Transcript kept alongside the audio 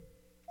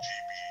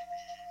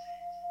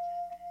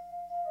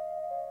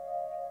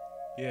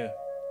Yeah.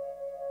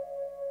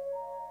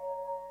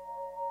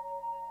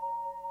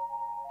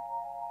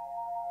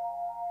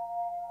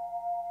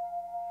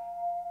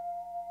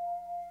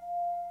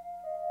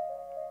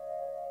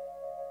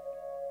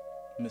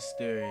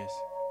 Mysterious.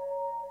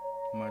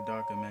 My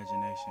dark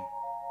imagination.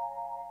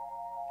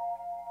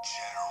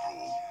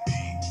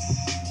 GeneralBeatz.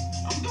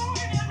 I'm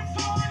going in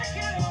for the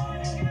kill.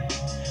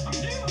 I'm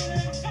doing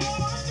it for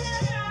the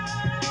thrill.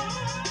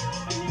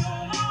 And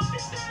you'll not be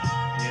still.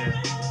 Yeah.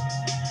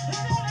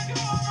 I wanna go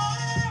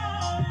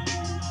around.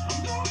 I'm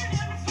going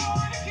in for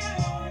the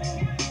kill.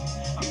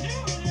 I'm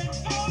doing it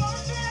for the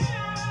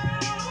thrill.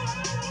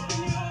 And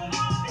you'll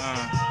not be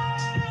still.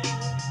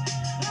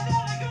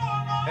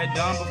 At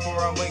dawn before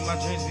I wake, my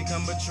dreams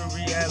become a true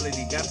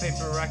reality. Got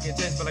paper I can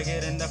chase, but I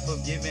get enough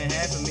of giving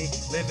half of me.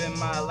 Living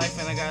my life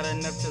and I got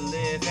enough to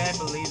live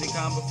happily. The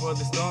calm before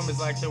the storm is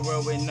like the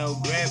world with no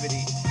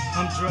gravity.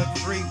 I'm drug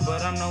free,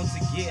 but I'm known to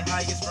get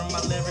highest from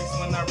my lyrics.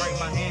 When I write,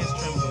 my hands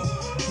tremble.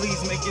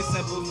 Please make it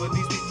simple for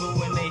these people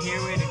when they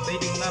hear it. If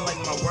they do not like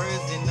my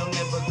words, then they'll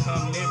never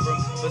come near them.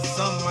 But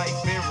some might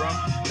fear them.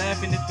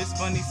 Laughing if it's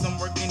funny, some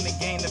working to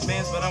gain the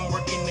fans, but I'm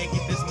working to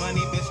get this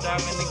money. Been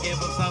striving to give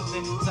them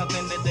something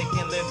that they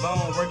can live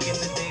on. Working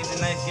the days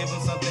and nights, give them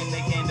something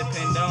they can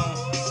depend on.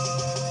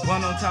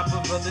 One on top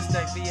of other,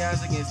 stack the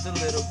odds against a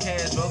little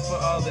cash. Vote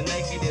for all the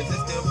negatives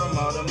and steal from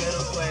all the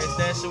middle class.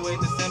 Stash away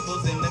the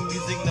symbols and the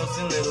music notes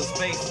in little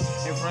space.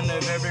 In front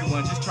of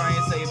everyone, just try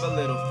and save a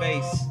little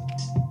face.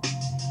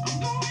 I'm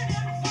going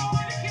in for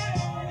the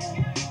kill.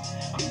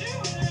 I'm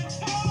doing it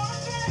for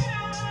the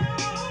thrill.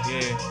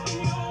 Yeah.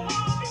 You'll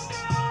not be still.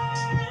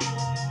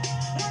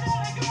 I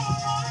wanna go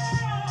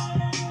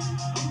around.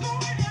 I'm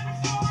going in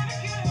for the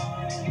kill.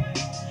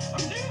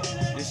 I'm doing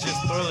it. It's just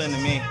thrilling to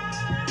me.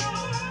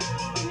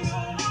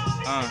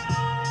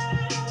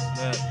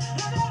 Look.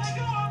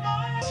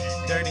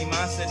 Dirty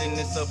mindset in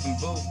this open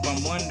booth.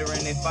 I'm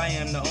wondering if I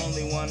am the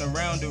only one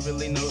around who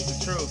really knows the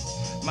truth.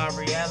 My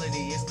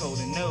reality is cold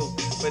and new,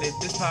 but if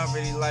this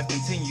poverty life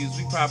continues,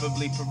 we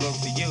probably provoke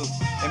the youth.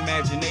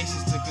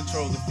 Imaginations to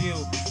control the few,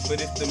 but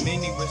if the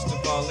many wish to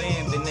fall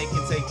in, then they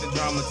can take the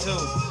drama too.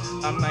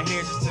 I'm not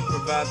here just to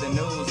provide the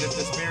news. If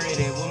the spirit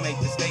it will make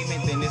the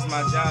statement, then it's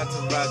my job to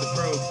provide the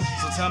proof.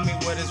 So tell me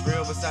what is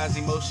real besides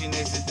emotion.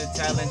 Is it the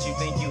talent you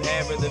think you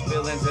have or the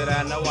feelings that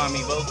I know I'm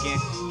evoking?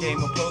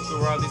 Game of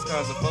poker, all these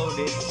cards are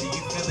folded. Do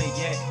you feel it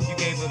yet? You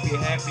gave up your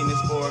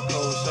happiness for a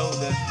cold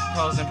shoulder,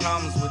 causing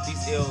problems with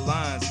these ill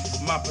lines.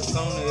 My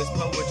persona is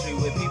poetry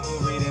with people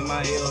reading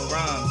my ill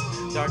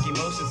rhymes. Dark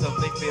emotions hope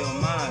they feel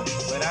mine,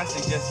 but I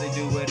suggest they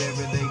do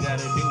whatever they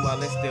gotta do while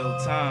it's still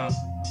time.